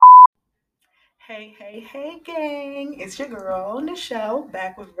Hey, gang. It's your girl, Nichelle,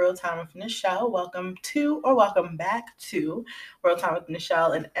 back with Real Time with Nichelle. Welcome back to Real Time with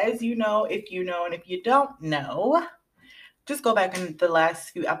Nichelle. And as you know, if you know, and if you don't know, just go back in the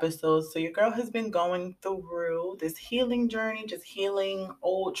last few episodes. So your girl has been going through this healing journey, just healing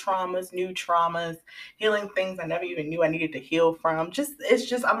old traumas, new traumas, healing things I never even knew I needed to heal from.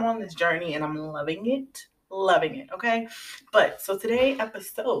 I'm on this journey and I'm loving it. Loving it, okay? But so today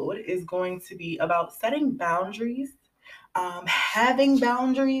episode is going to be about setting boundaries, having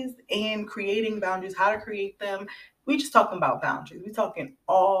boundaries and creating boundaries, how to create them. We just talking about boundaries. We talking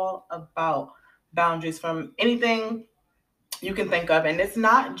all about boundaries from anything you can think of. And it's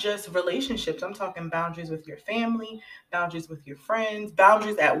not just relationships. I'm talking boundaries with your family, boundaries with your friends,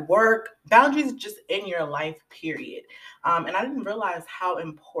 boundaries at work, boundaries just in your life, period. And I didn't realize how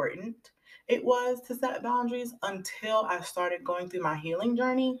important it was to set boundaries until I started going through my healing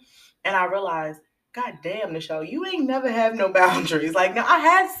journey. And I realized, God damn, Nichelle, you ain't never have no boundaries. Like, now I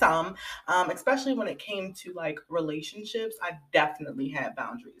had some, especially when it came to like relationships, I definitely had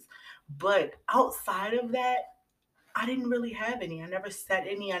boundaries. But outside of that, I didn't really have any. I never set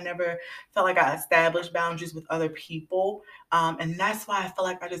any. I never felt like I established boundaries with other people. And that's why I felt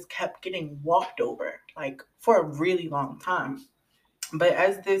like I just kept getting walked over, like for a really long time. But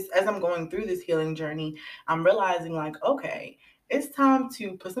as I'm going through this healing journey, I'm realizing like, okay, it's time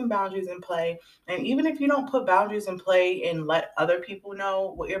to put some boundaries in play. And even if you don't put boundaries in play and let other people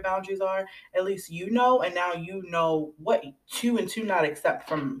know what your boundaries are, at least you know, and now you know what to and to not accept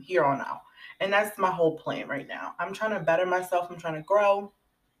from here on out. And that's my whole plan right now. I'm trying to better myself. I'm trying to grow.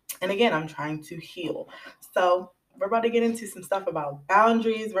 And again, I'm trying to heal. So we're about to get into some stuff about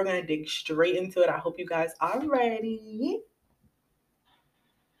boundaries. We're going to dig straight into it. I hope you guys are ready.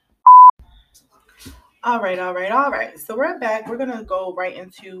 All right. So we're back. We're going to go right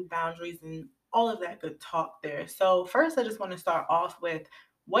into boundaries and all of that good talk there. So, first, I just want to start off with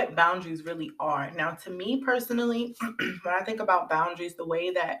what boundaries really are. Now, to me personally, when I think about boundaries, the way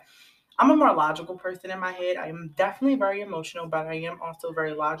that I'm a more logical person in my head, I am definitely very emotional, but I am also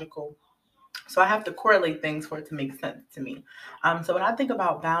very logical. So I have to correlate things for it to make sense to me. So when I think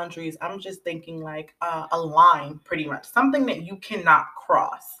about boundaries, I'm just thinking like a line, pretty much, something that you cannot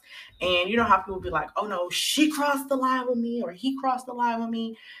cross. And you know how people be like, oh no, she crossed the line with me or he crossed the line with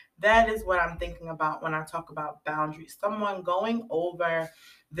me. That is what I'm thinking about when I talk about boundaries. Someone going over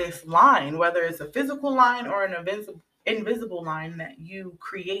this line, whether it's a physical line or an invisible line that you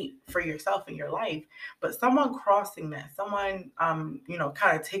create for yourself in your life, but someone crossing that, someone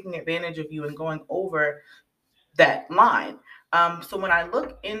kind of taking advantage of you and going over that line. So when I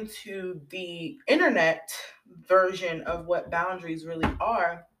look into the internet version of what boundaries really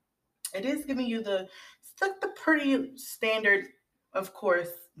are, it is giving you the pretty standard, of course,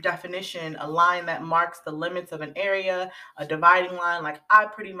 definition: a line that marks the limits of an area, a dividing line, like I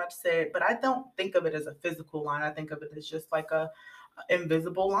pretty much said. But I don't think of it as a physical line. I think of it as just like a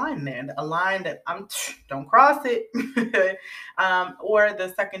invisible line there, a line that I'm don't cross it. Or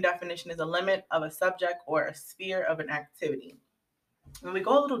the second definition is a limit of a subject or a sphere of an activity. When we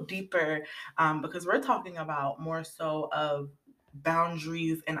go a little deeper, because we're talking about more so of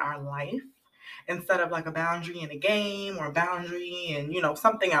boundaries in our life instead of like a boundary in a game or a boundary in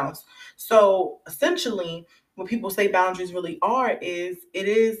something else. So essentially, what people say boundaries really are is it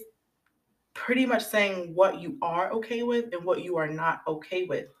is pretty much saying what you are okay with and what you are not okay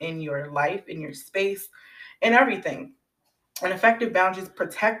with in your life, in your space, and everything. And effective boundaries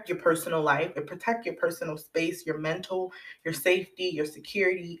protect your personal life, it protect your personal space, your mental, your safety, your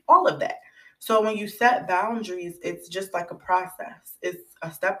security, all of that. So when you set boundaries, it's just like a process. It's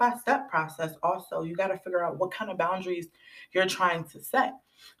a step-by-step process. Also, you got to figure out what kind of boundaries you're trying to set.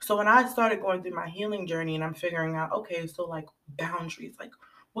 So when I started going through my healing journey and I'm figuring out, okay, so like boundaries, like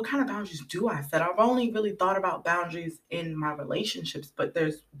what kind of boundaries do I set? I've only really thought about boundaries in my relationships, but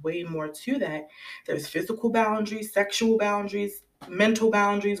there's way more to that. There's physical boundaries, sexual boundaries, mental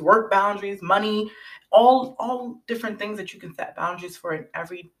boundaries, work boundaries, money, all different things that you can set boundaries for in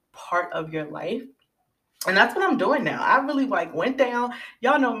every part of your life. And that's what I'm doing now. I really like went down.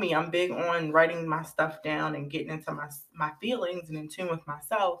 Y'all know me. I'm big on writing my stuff down and getting into my feelings and in tune with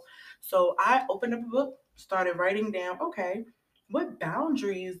myself. So I opened up a book, started writing down, okay, what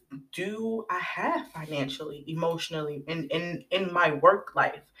boundaries do I have financially, emotionally, in my work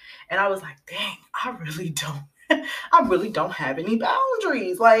life? And I was like, dang, I really don't. I really don't have any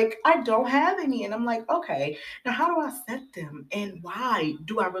boundaries. Like, I don't have any. And I'm like, okay, now how do I set them? And why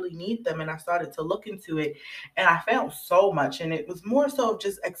do I really need them? And I started to look into it and I found so much. And it was more so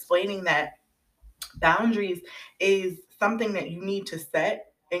just explaining that boundaries is something that you need to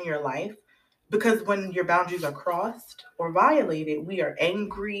set in your life Because when your boundaries are crossed or violated, we are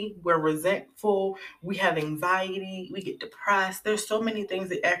angry, we're resentful, we have anxiety, we get depressed. There's so many things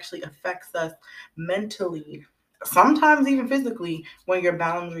that actually affects us mentally, sometimes even physically, when your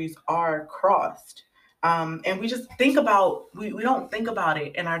boundaries are crossed. And we just think about, we don't think about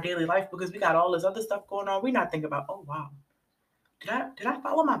it in our daily life because we got all this other stuff going on. We not think about, oh wow, did I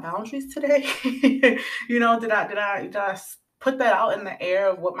follow my boundaries today? Did I put that out in the air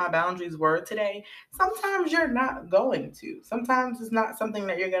of what my boundaries were today? Sometimes you're not going to. Sometimes it's not something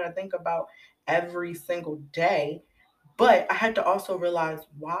that you're going to think about every single day. But I had to also realize,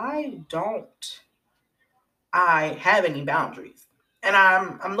 why don't I have any boundaries? And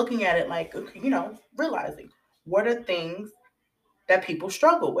I'm looking at it like, okay, realizing what are things that people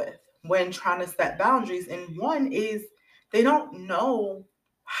struggle with when trying to set boundaries. And one is they don't know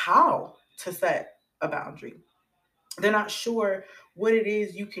how to set a boundary. They're not sure what it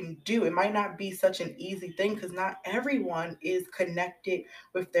is you can do. It might not be such an easy thing because not everyone is connected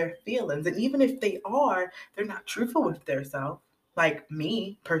with their feelings. And even if they are, they're not truthful with their self. Like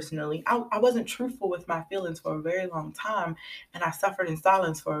me personally, I wasn't truthful with my feelings for a very long time. And I suffered in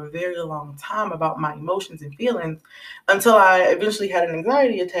silence for a very long time about my emotions and feelings until I eventually had an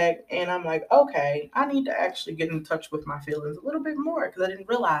anxiety attack. And I'm like, okay, I need to actually get in touch with my feelings a little bit more because I didn't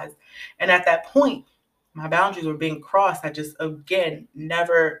realize. And at that point, my boundaries were being crossed. I just, again,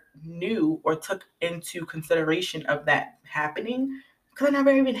 never knew or took into consideration of that happening because I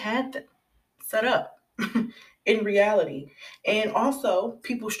never even had them set up in reality. And also,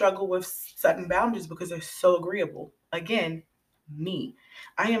 people struggle with setting boundaries because they're so agreeable. Again, me.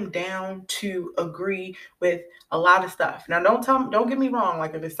 I am down to agree with a lot of stuff. Now, don't get me wrong.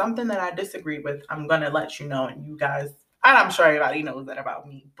 Like, if it's something that I disagree with, I'm gonna let you know, and you guys, and I'm sure everybody knows that about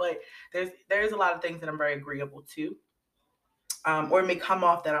me. But there's a lot of things that I'm very agreeable to, or it may come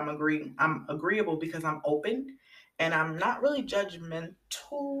off that I'm agreeable because I'm open, and I'm not really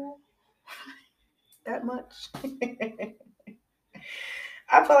judgmental that much.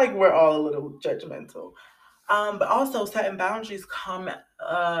 I feel like we're all a little judgmental. But also setting boundaries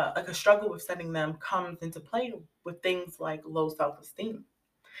like a struggle with setting them comes into play with things like low self-esteem.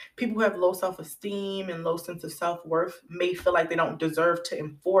 People who have low self-esteem and low sense of self-worth may feel like they don't deserve to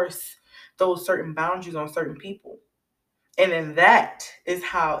enforce those certain boundaries on certain people. And then that is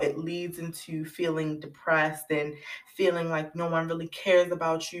how it leads into feeling depressed and feeling like no one really cares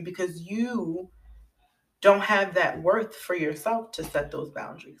about you because you don't have that worth for yourself to set those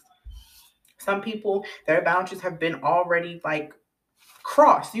boundaries. Some people, their boundaries have been already like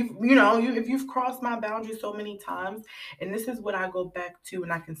crossed. If you've crossed my boundaries so many times, and this is what I go back to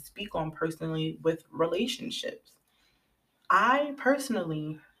and I can speak on personally with relationships. I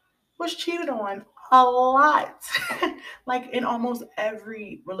personally was cheated on a lot. Like in almost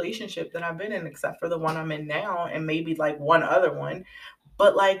every relationship that I've been in, except for the one I'm in now, and maybe like one other one.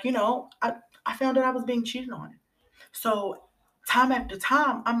 But like, I found out I was being cheated on. So time after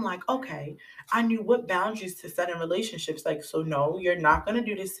time, I'm like, okay, I knew what boundaries to set in relationships. Like, so no, you're not going to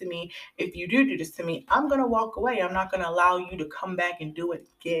do this to me. If you do this to me, I'm going to walk away. I'm not going to allow you to come back and do it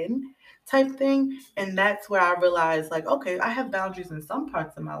again, type thing. And that's where I realized, like, okay, I have boundaries in some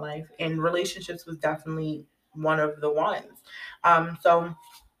parts of my life, and relationships was definitely one of the ones. So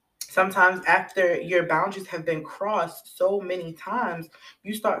sometimes after your boundaries have been crossed so many times,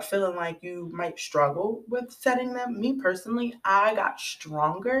 you start feeling like you might struggle with setting them. Me personally, I got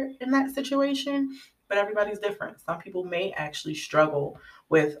stronger in that situation, but everybody's different. Some people may actually struggle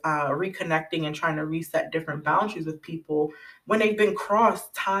with reconnecting and trying to reset different boundaries with people when they've been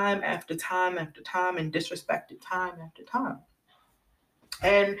crossed time after time after time and disrespected time after time.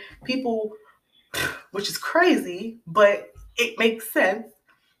 And people, which is crazy, but it makes sense,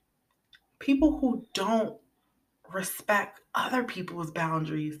 people who don't respect other people's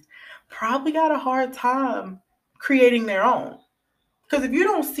boundaries probably got a hard time creating their own. Because if you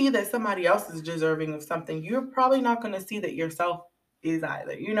don't see that somebody else is deserving of something, you're probably not going to see that yourself is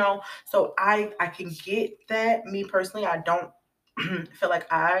either. So I can get that. Me personally, I don't feel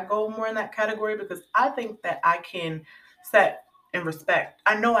like I go more in that category because I think that I can set and respect.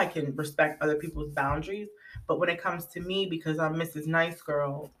 I know I can respect other people's boundaries, but when it comes to me, because I'm Mrs. Nice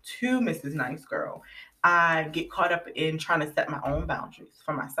Girl to Mrs. Nice Girl, I get caught up in trying to set my own boundaries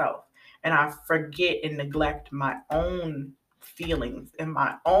for myself. And I forget and neglect my own feelings and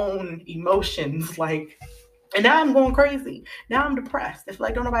my own emotions. Like, and now I'm going crazy. Now I'm depressed. It's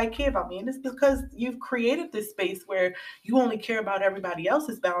like don't nobody care about me. And it's because you've created this space where you only care about everybody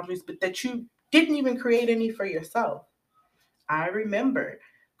else's boundaries, but that you didn't even create any for yourself. I remember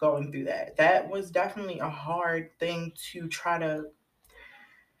going through that. That was definitely a hard thing to try to,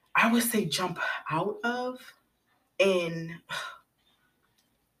 I would say jump out of, and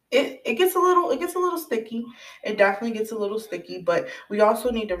it gets a little sticky. It definitely gets a little sticky, but we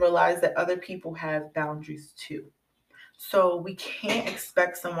also need to realize that other people have boundaries too. So we can't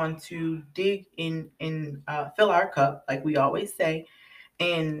expect someone to dig in and fill our cup, like we always say,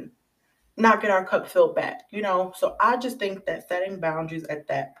 and not get our cup filled back, you know? So I just think that setting boundaries at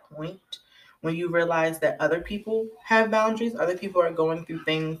that point, when you realize that other people have boundaries, other people are going through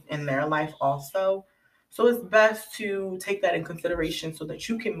things in their life also. So it's best to take that in consideration so that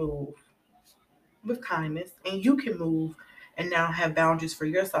you can move with kindness and you can move and now have boundaries for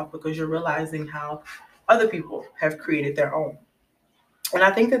yourself because you're realizing how other people have created their own. And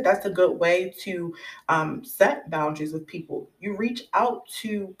I think that that's a good way to set boundaries with people. You reach out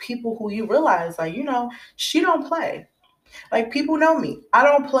to people who you realize, like, you know, she don't play. Like, people know me. I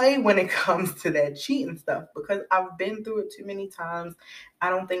don't play when it comes to that cheating stuff because I've been through it too many times. I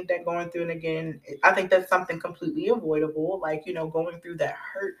don't think that going through it again, I think that's something completely avoidable. Like, you know, going through that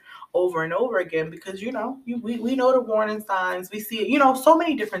hurt over and over again because, you know, we know the warning signs. We see it, you know, so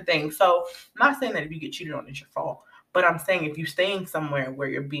many different things. So I'm not saying that if you get cheated on, it's your fault. But I'm saying if you're staying somewhere where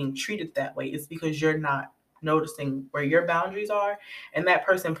you're being treated that way, it's because you're not noticing where your boundaries are. And that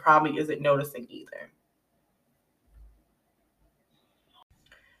person probably isn't noticing either.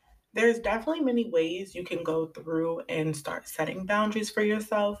 There's definitely many ways you can go through and start setting boundaries for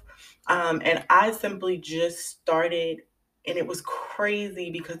yourself. And I simply just started, and it was crazy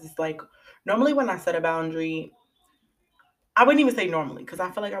because it's like normally when I set a boundary, I wouldn't even say normally because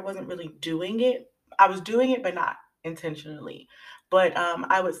I feel like I wasn't really doing it. I was doing it, but not intentionally. But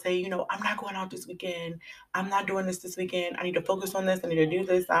I would say, you know, I'm not going out this weekend. I'm not doing this weekend. I need to focus on this. I need to do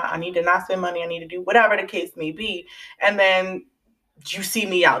this. I need to not spend money. I need to do whatever the case may be. And then you see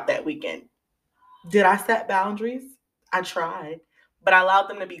me out that weekend. Did I set boundaries? I tried, but I allowed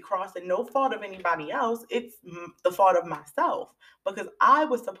them to be crossed and no fault of anybody else. It's the fault of myself because I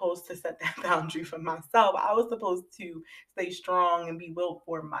was supposed to set that boundary for myself. I was supposed to stay strong and be willed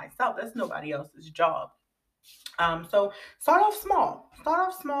for myself. That's nobody else's job. So start off small. Start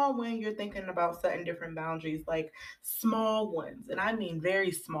off small when you're thinking about setting different boundaries, like small ones. And I mean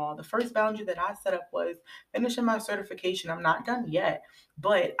very small. The first boundary that I set up was finishing my certification. I'm not done yet,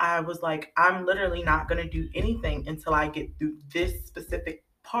 but I was like, I'm literally not going to do anything until I get through this specific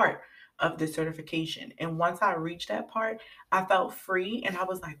part of the certification. And once I reached that part, I felt free and I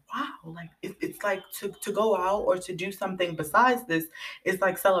was like, wow, like it's like to go out or to do something besides this, it's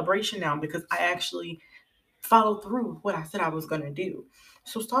like celebration now because I actually follow through with what I said I was going to do.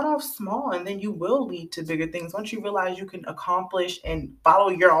 So start off small and then you will lead to bigger things. Once you realize you can accomplish and follow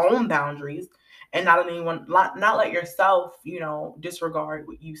your own boundaries and not let anyone not let yourself, you know, disregard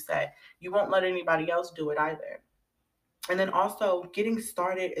what you said. You won't let anybody else do it either. And then also getting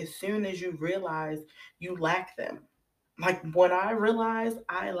started as soon as you realize you lack them. Like when I realized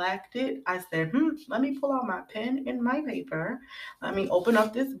I lacked it, I said, let me pull out my pen and my paper. Let me open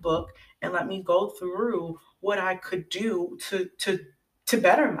up this book and let me go through what I could do to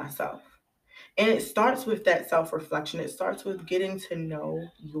better myself. And it starts with that self reflection. It starts with getting to know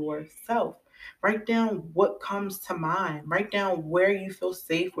yourself. Write down what comes to mind. Write down where you feel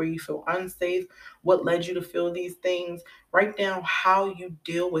safe, where you feel unsafe, what led you to feel these things. Write down how you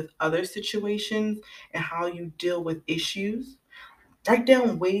deal with other situations and how you deal with issues. Write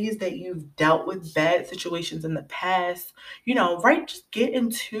down ways that you've dealt with bad situations in the past. You know, right? Just get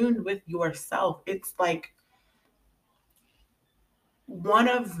in tune with yourself. It's like one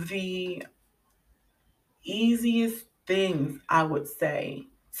of the easiest things I would say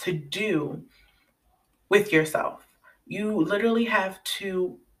to do with yourself. You literally have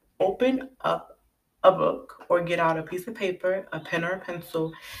to open up a book or get out a piece of paper, a pen or a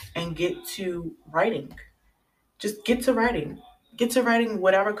pencil, and get to writing. Just get to writing. Get to writing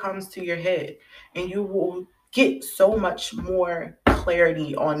whatever comes to your head, and you will get so much more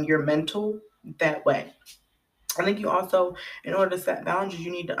clarity on your mental that way. I think you also, in order to set boundaries,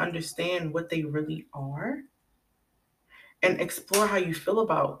 you need to understand what they really are and explore how you feel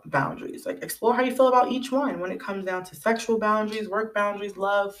about boundaries. Like explore how you feel about each one when it comes down to sexual boundaries, work boundaries,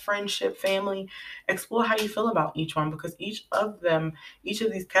 love, friendship, family. Explore how you feel about each one because each of them, each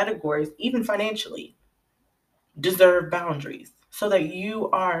of these categories, even financially, deserve boundaries so that you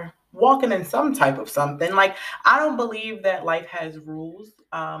are walking in some type of something. Like I don't believe that life has rules.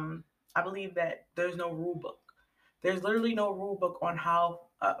 I believe that there's no rule book. There's literally no rule book on how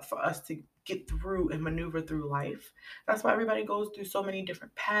for us to get through and maneuver through life. That's why everybody goes through so many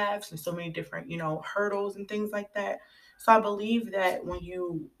different paths and so many different, hurdles and things like that. So I believe that when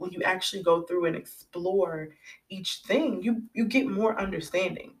you actually go through and explore each thing, you get more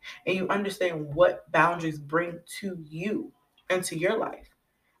understanding, and you understand what boundaries bring to you and to your life.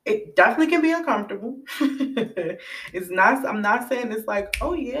 It definitely can be uncomfortable. I'm not saying it's like,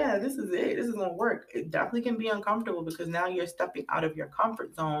 oh yeah, this is it. This is gonna work. It definitely can be uncomfortable because now you're stepping out of your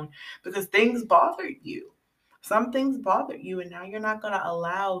comfort zone because things bother you. Some things bother you, and now you're not gonna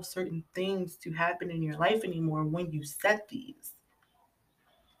allow certain things to happen in your life anymore when you set these.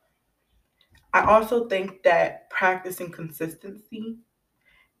 I also think that practicing consistency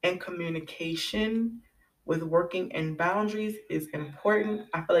and communication with working and boundaries is important.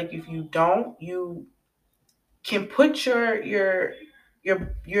 I feel like if you don't, you can put your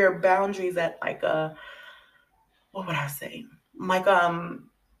boundaries at like a, what would I say? Like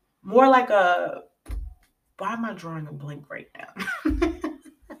more like a, why am I drawing a blank right now?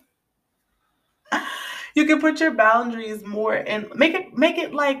 You can put your boundaries more and make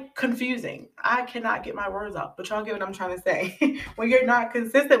it like confusing. I cannot get my words out, but y'all get what I'm trying to say. When you're not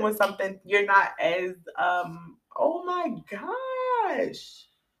consistent with something, you're not as oh my gosh.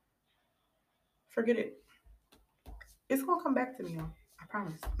 Forget it. It's gonna come back to me, y'all. I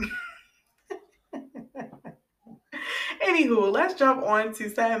promise. Anywho, let's jump on to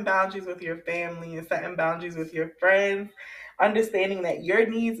setting boundaries with your family and setting boundaries with your friends. Understanding that your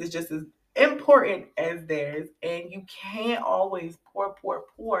needs is just as important as theirs, and you can't always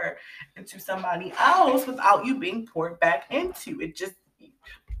pour into somebody else without you being poured back into. It just,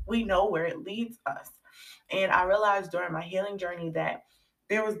 we know where it leads us. And I realized during my healing journey that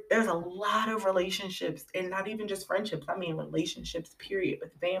there's a lot of relationships, and not even just friendships. I mean relationships, period,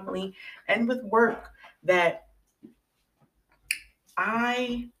 with family and with work, that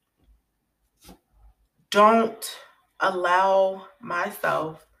I don't allow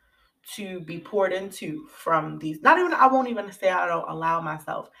myself to be poured into from these. Not even, I won't even say I don't allow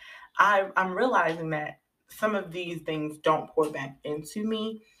myself. I'm realizing that some of these things don't pour back into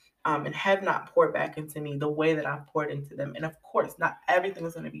me, and have not poured back into me the way that I've poured into them. And of course, not everything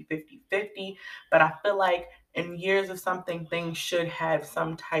is going to be 50-50, but I feel like in years of something, things should have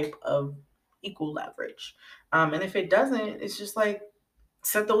some type of equal leverage. And if it doesn't, it's just like,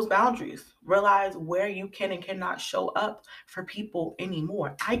 set those boundaries. Realize where you can and cannot show up for people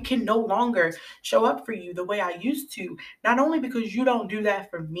anymore. I can no longer show up for you the way I used to, not only because you don't do that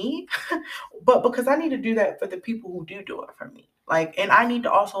for me, but because I need to do that for the people who do it for me. Like, and I need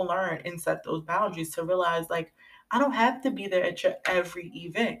to also learn and set those boundaries to realize, like, I don't have to be there at your every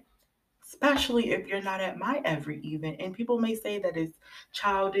event, especially if you're not at my every event. And people may say that it's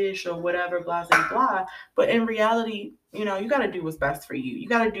childish or whatever, blah, blah, blah. But in reality, you got to do what's best for you. You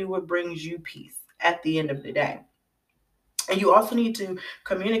got to do what brings you peace at the end of the day. And you also need to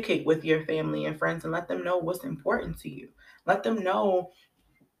communicate with your family and friends and let them know what's important to you. Let them know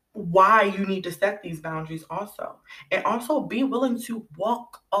why you need to set these boundaries also. And also be willing to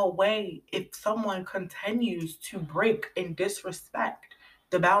walk away if someone continues to break and disrespect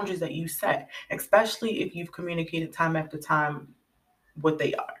the boundaries that you set, especially if you've communicated time after time what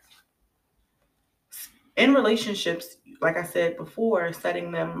they are. In relationships, like I said before,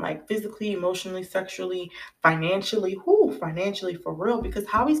 setting them like physically, emotionally, sexually, financially, financially for real, because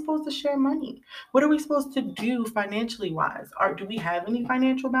how are we supposed to share money? What are we supposed to do financially wise? Or do we have any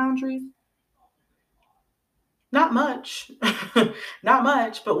financial boundaries? Not much. Not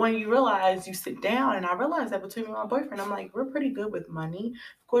much. But when you realize, you sit down, and I realized that between me and my boyfriend, I'm like, we're pretty good with money.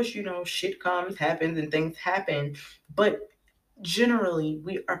 Of course, shit happens, and things happen. But generally,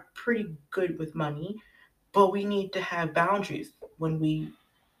 we are pretty good with money. But we need to have boundaries when we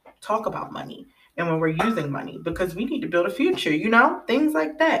talk about money and when we're using money, because we need to build a future, things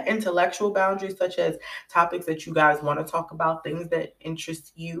like that. Intellectual boundaries, such as topics that you guys want to talk about, things that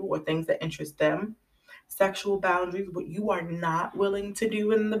interest you or things that interest them. Sexual boundaries, what you are not willing to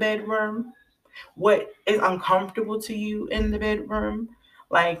do in the bedroom, what is uncomfortable to you in the bedroom.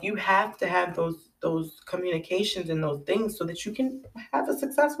 Like, you have to have those communications and those things so that you can have a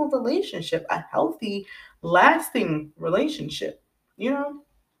successful relationship, a healthy, lasting relationship, you know?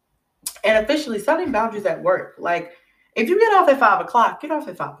 And officially setting boundaries at work. Like, if you get off at 5 o'clock, get off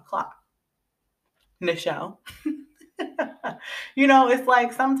at 5 o'clock. Nichelle. It's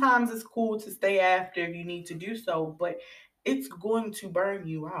like sometimes it's cool to stay after if you need to do so, but it's going to burn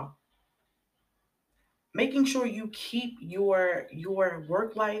you out. Making sure you keep your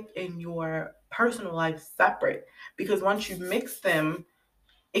work life and your personal life separate, because once you mix them,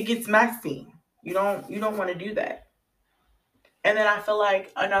 it gets messy. You don't want to do that. And then I feel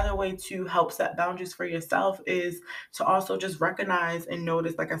like another way to help set boundaries for yourself is to also just recognize and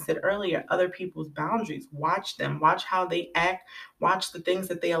notice, like I said earlier, other people's boundaries. Watch them, watch how they act, watch the things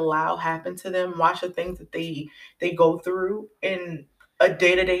that they allow happen to them, watch the things that they go through in a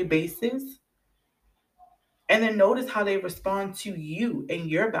day-to-day basis. And then notice how they respond to you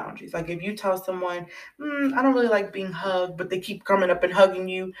and your boundaries. Like if you tell someone, I don't really like being hugged, but they keep coming up and hugging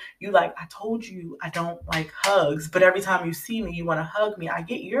you, you like, I told you I don't like hugs, but every time you see me, you want to hug me. I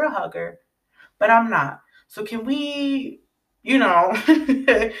get you're a hugger, but I'm not. So can we, you know,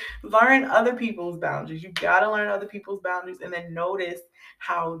 learn other people's boundaries? You got to learn other people's boundaries and then notice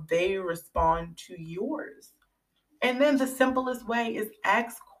how they respond to yours. And then the simplest way is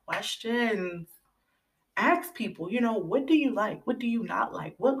ask questions. Ask people, what do you like? What do you not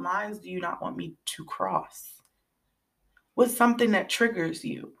like? What lines do you not want me to cross? What's something that triggers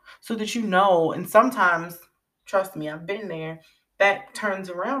you so that you know? And sometimes, trust me, I've been there, that turns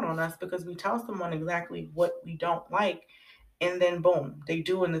around on us because we tell someone exactly what we don't like. And then, boom, they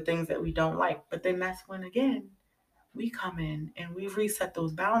doing the things that we don't like. But then that's when, again, we come in and we reset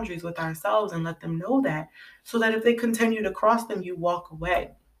those boundaries with ourselves and let them know that so that if they continue to cross them, you walk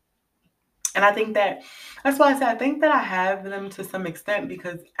away. And I think that's why I said I think that I have them to some extent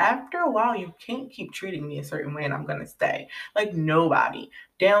because after a while you can't keep treating me a certain way and I'm gonna stay. Like nobody.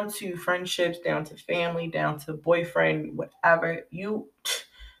 Down to friendships, down to family, down to boyfriend, whatever.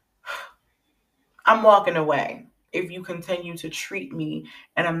 I'm walking away if you continue to treat me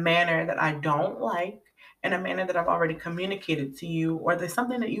in a manner that I don't like, in a manner that I've already communicated to you, or there's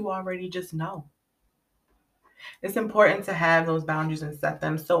something that you already just know. It's important to have those boundaries and set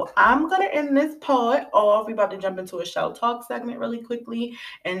them. So I'm gonna end this part off. We're about to jump into a shell talk segment really quickly,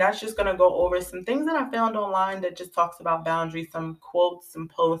 and that's just gonna go over some things that I found online that just talks about boundaries, some quotes, some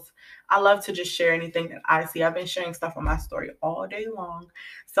posts. I love to just share anything that I see. I've been sharing stuff on my story all day long,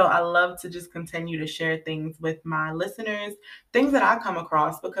 so I love to just continue to share things with my listeners, things that I come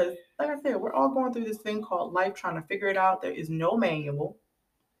across because, like I said, we're all going through this thing called life, trying to figure it out. There is no manual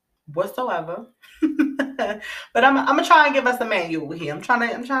whatsoever. But I'm gonna try and give us a manual here. I'm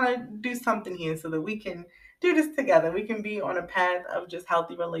trying to do something here so that we can do this together. We can be on a path of just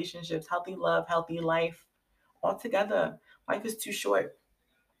healthy relationships, healthy love, healthy life all together. Life is too short.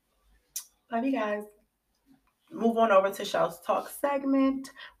 Love you guys. Move on over to Shell's Talk segment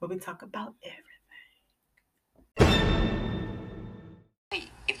where we talk about Hey,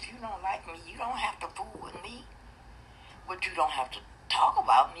 if you don't like me, you don't have to fool with me. But you don't have to talk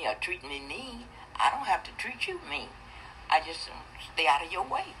about me or treat me mean. I don't have to treat you mean. I just stay out of your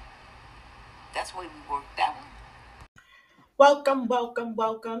way. That's the way we work that one. welcome, welcome,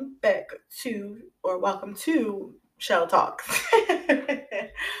 welcome back welcome to Shell Talks.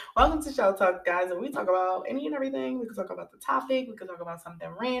 Welcome to Shell Talk, guys. And we talk about any and everything. We can talk about the topic. We can talk about something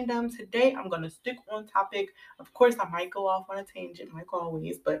random. Today, I'm going to stick on topic. Of course, I might go off on a tangent, like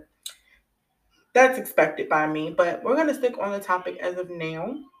always, but that's expected by me. But we're going to stick on the topic as of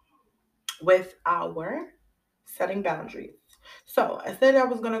now with our setting boundaries. So I said I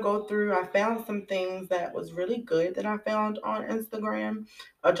was going to go through, I found some things that was really good that I found on Instagram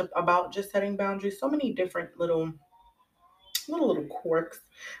about just setting boundaries. So many different little quirks.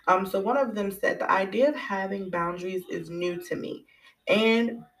 So one of them said the idea of having boundaries is new to me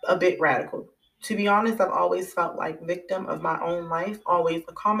and a bit radical. To be honest, I've always felt like victim of my own life, always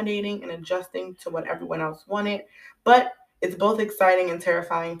accommodating and adjusting to what everyone else wanted. But it's both exciting and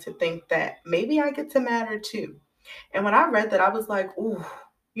terrifying to think that maybe I get to matter too. And when I read that, I was like, ooh,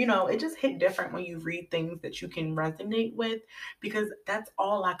 it just hit different when you read things that you can resonate with because that's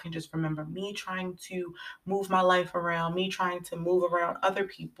all I can just remember. Me trying to move my life around, me trying to move around other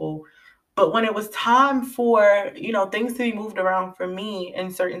people. But when it was time for, things to be moved around for me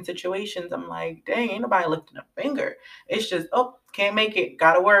in certain situations, I'm like, dang, ain't nobody lifting a finger. It's just, oh, can't make it,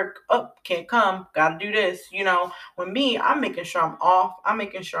 gotta work, oh, can't come, gotta do this. When me, I'm making sure I'm off, I'm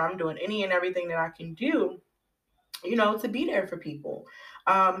making sure I'm doing any and everything that I can do to be there for people.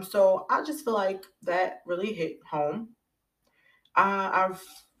 So I just feel like that really hit home. I've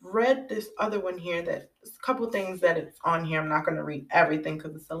read this other one here that a couple things that it's on here. I'm not going to read everything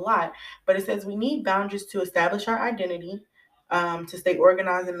because it's a lot, but it says we need boundaries to establish our identity, to stay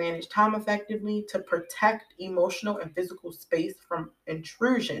organized and manage time effectively, to protect emotional and physical space from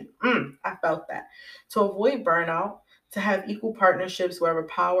intrusion. I felt that. To avoid burnout, to have equal partnerships wherever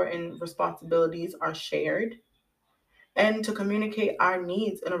power and responsibilities are shared and to communicate our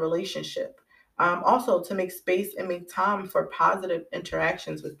needs in a relationship. Also, to make space and make time for positive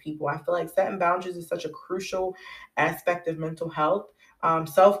interactions with people. I feel like setting boundaries is such a crucial aspect of mental health.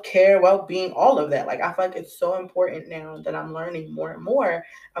 self-care, well-being, all of that. Like, I feel like it's so important now that I'm learning more and more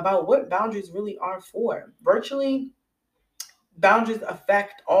about what boundaries really are for. Virtually, boundaries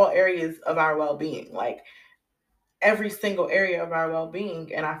affect all areas of our well-being. Like, every single area of our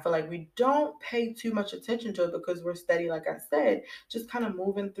well-being, and I feel like we don't pay too much attention to it because we're steady, like I said, just kind of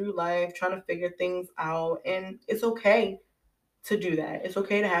moving through life trying to figure things out. And it's okay to do that. It's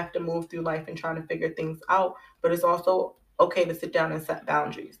okay to have to move through life and trying to figure things out, but it's also okay to sit down and set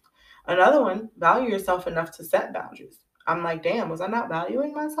boundaries. Another one, value yourself enough to set boundaries. I'm like, damn, was I not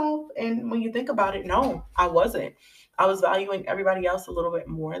valuing myself? And when you think about it, no, I wasn't. I was valuing everybody else a little bit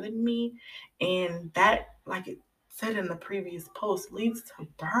more than me. And that, like it said in the previous post, leads to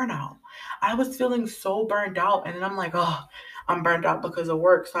burnout. I was feeling so burned out. And then I'm like, oh, I'm burned out because of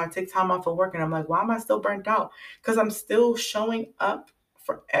work. So I take time off of work and I'm like, why am I still burnt out? Because I'm still showing up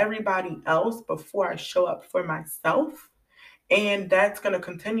for everybody else before I show up for myself. And that's going to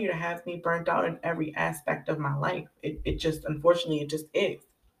continue to have me burnt out in every aspect of my life. It just, unfortunately, it just is.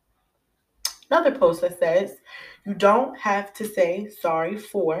 Another post that says, you don't have to say sorry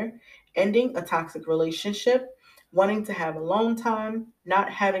for ending a toxic relationship, wanting to have alone time, not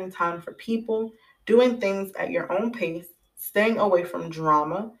having time for people, doing things at your own pace, staying away from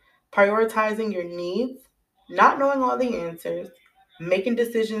drama, prioritizing your needs, not knowing all the answers, making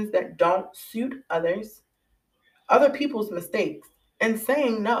decisions that don't suit others, other people's mistakes, and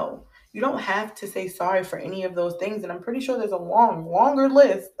saying no. You don't have to say sorry for any of those things. And I'm pretty sure there's a longer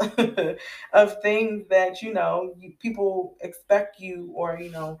list of things that, people expect you, or,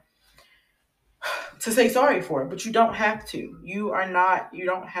 to say sorry for, but you don't have to. You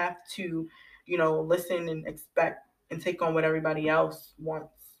don't have to, listen and expect and take on what everybody else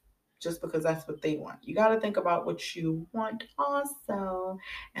wants just because that's what they want. You got to think about what you want also.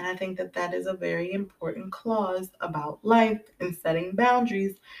 And I think that that is a very important clause about life and setting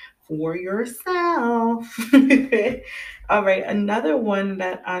boundaries for yourself. All right, another one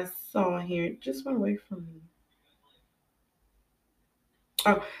that I saw here, it just went away from me.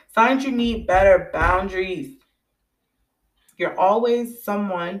 Oh, signs you need better boundaries. You're always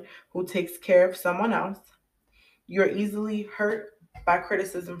someone who takes care of someone else. You're easily hurt by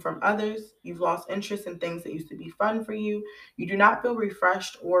criticism from others. You've lost interest in things that used to be fun for you. You do not feel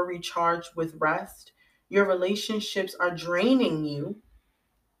refreshed or recharged with rest. Your relationships are draining you,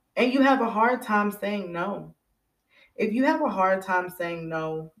 and you have a hard time saying no. If you have a hard time saying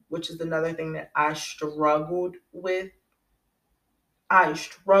no, which is another thing that I struggled with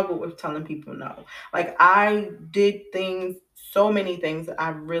telling people no. Like, I did things, so many things that I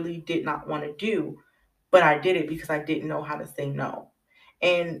really did not want to do, but I did it because I didn't know how to say no.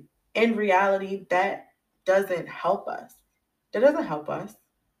 And in reality, that doesn't help us. That doesn't help us.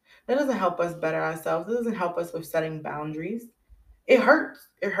 That doesn't help us better ourselves. It doesn't help us with setting boundaries. It hurts.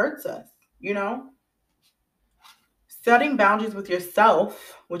 It hurts us, you know? Setting boundaries with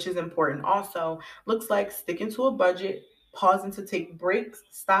yourself, which is important also, looks like sticking to a budget, pausing to take breaks,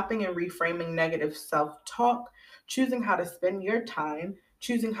 stopping and reframing negative self talk, choosing how to spend your time,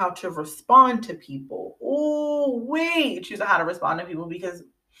 choosing how to respond to people. Oh, wait, choosing how to respond to people because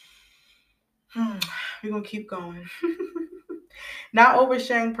we're going to keep going. Not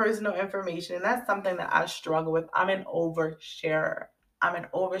oversharing personal information. And that's something that I struggle with. I'm an oversharer. I'm an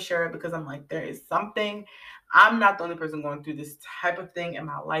oversharer because I'm like, there is something. I'm not the only person going through this type of thing in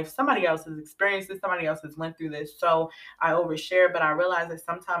my life. Somebody else has experienced this. Somebody else has went through this. So I overshare, but I realize that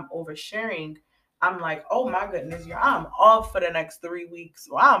sometimes oversharing, I'm like, oh my goodness, yeah, I'm off for the next 3 weeks,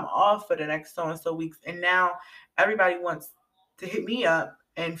 or I'm off for the next so and so weeks. And now everybody wants to hit me up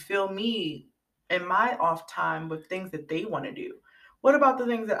and fill me in my off time with things that they want to do. What about the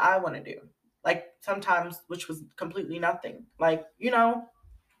things that I want to do? Like, sometimes, which was completely nothing. Like,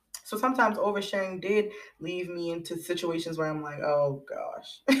 so sometimes oversharing did leave me into situations where I'm like, oh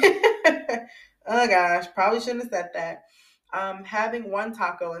gosh. Oh gosh, probably shouldn't have said that. Having one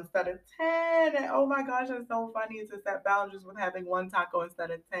taco instead of 10. And oh my gosh, it's so funny to set boundaries with having one taco instead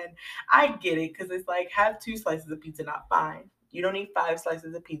of 10. I get it, because it's like, have 2 slices of pizza, not 5. You don't need 5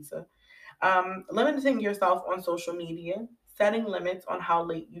 slices of pizza. Limiting yourself on social media, setting limits on how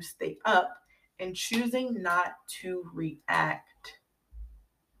late you stay up, and choosing not to react.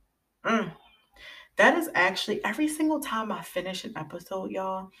 Mm. That is actually every single time I finish an episode,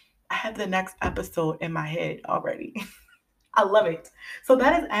 y'all, I have the next episode in my head already. I love it. So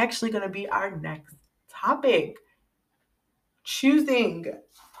that is actually going to be our next topic. Choosing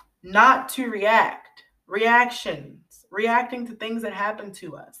not to react, reactions, reacting to things that happen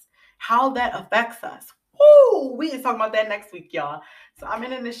to us, how that affects us. Woo! We is talking about that next week, y'all. So I'm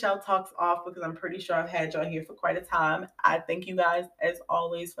in the Nichelle Talks off because I'm pretty sure I've had y'all here for quite a time. I thank you guys, as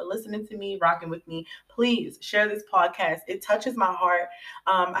always, for listening to me, rocking with me. Please share this podcast. It touches my heart.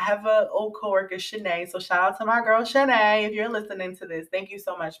 I have an old coworker, Shanae. So shout out to my girl, Shanae, if you're listening to this. Thank you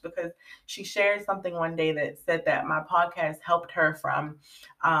so much, because she shared something one day that said that my podcast helped her from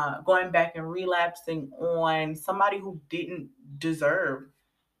going back and relapsing on somebody who didn't deserve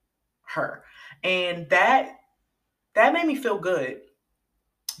her. And that made me feel good.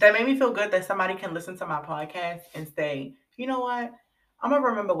 That made me feel good that somebody can listen to my podcast and say, you know what? I'm gonna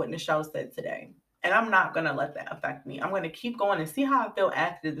remember what Nichelle said today. And I'm not gonna let that affect me. I'm gonna keep going and see how I feel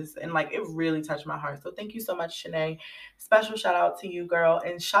after this. And like, it really touched my heart. So thank you so much, Shanae. Special shout out to you, girl.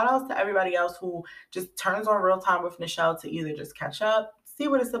 And shout outs to everybody else who just turns on Real Time with Nichelle to either just catch up, see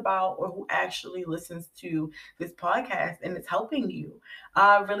what it's about, or who actually listens to this podcast and it's helping you.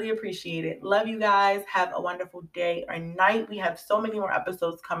 I really appreciate it. Love you guys. Have a wonderful day or night. We have so many more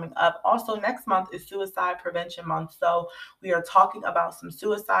episodes coming up. Also, next month is Suicide Prevention Month. So we are talking about some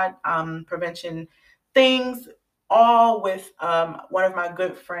suicide prevention things, all with one of my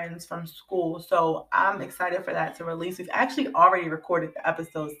good friends from school. So I'm excited for that to release. We've actually already recorded the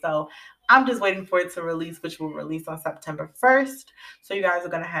episode. So I'm just waiting for it to release, which will release on September 1st. So you guys are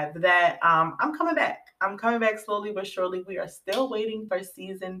going to have that. I'm coming back. I'm coming back slowly but surely. We are still waiting for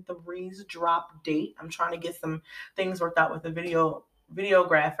season 3's drop date. I'm trying to get some things worked out with the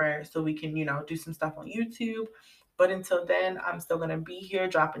videographer so we can, do some stuff on YouTube. But until then, I'm still going to be here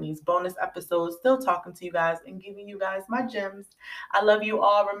dropping these bonus episodes, still talking to you guys and giving you guys my gems. I love you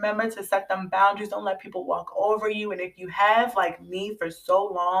all. Remember to set them boundaries. Don't let people walk over you. And if you have, like me, for so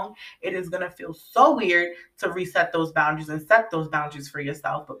long, it is going to feel so weird to reset those boundaries and set those boundaries for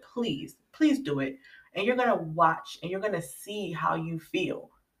yourself. But please, please do it. And you're going to watch and you're going to see how you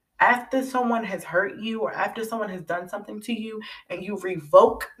feel. After someone has hurt you or after someone has done something to you and you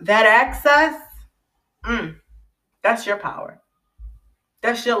revoke that access, that's your power.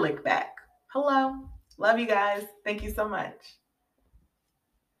 That's your lick back. Hello. Love you guys. Thank you so much.